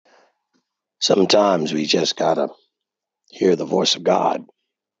Sometimes we just gotta hear the voice of God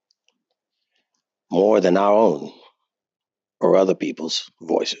more than our own or other people's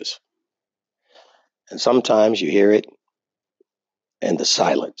voices. And sometimes you hear it in the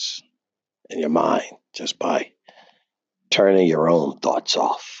silence in your mind just by turning your own thoughts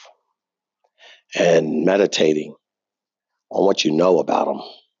off and meditating on what you know about Him,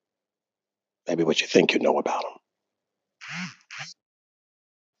 maybe what you think you know about Him.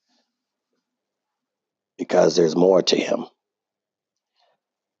 Because there's more to Him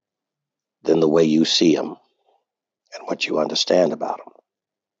than the way you see Him and what you understand about Him.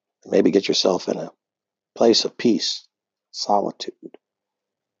 Maybe get yourself in a place of peace, solitude.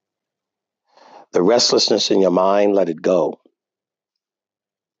 The restlessness in your mind, let it go.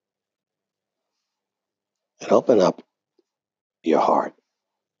 And open up your heart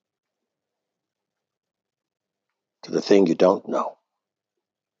to the thing you don't know.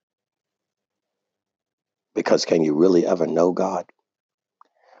 Because can you really ever know God?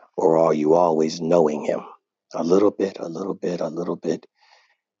 Or are you always knowing Him? A little bit, a little bit, a little bit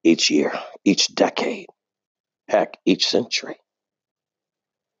each year, each decade, heck, each century.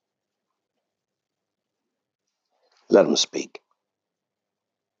 Let Him speak.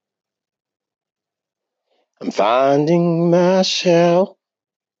 I'm finding myself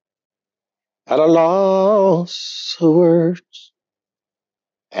at a loss for words.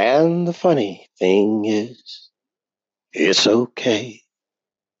 And the funny thing is, it's okay.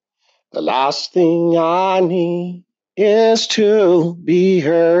 The last thing I need is to be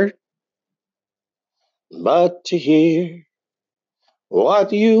heard, but to hear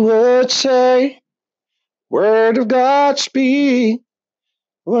what you would say. Word of God speak,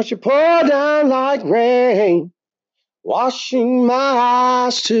 what you pour down like rain, washing my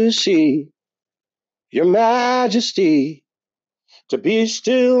eyes to see your majesty, to be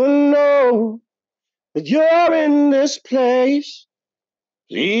still and know that you're in this place.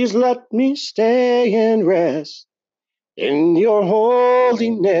 Please let me stay and rest in your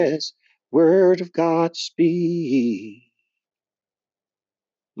holiness. Word of God speak.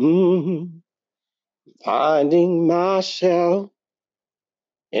 Finding myself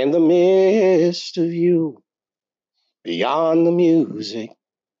in the midst of you, beyond the music,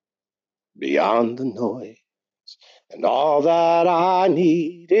 beyond the noise. And all that I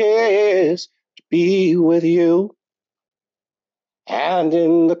need is to be with you. And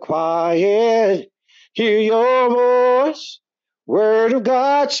in the quiet, hear your voice. Word of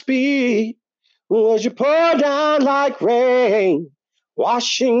God speak. Would you pour down like rain,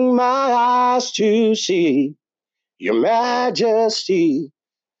 washing my eyes to see your majesty,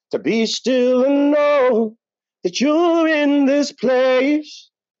 to be still and know that you're in this place.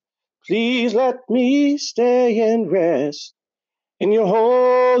 Please let me stay and rest in your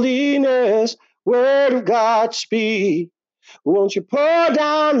holiness. Word of God speak. Won't you pour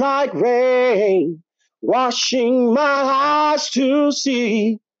down like rain, washing my eyes to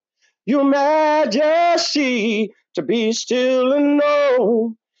see your majesty, to be still and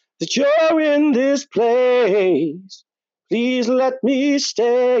know that you're in this place. Please let me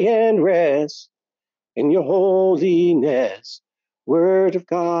stay and rest in your holiness. Word of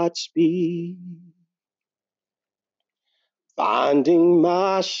God speak. Finding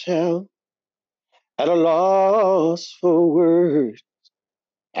myself at a loss for words.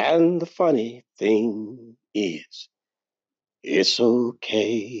 And the funny thing is, it's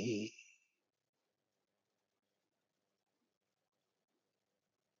okay.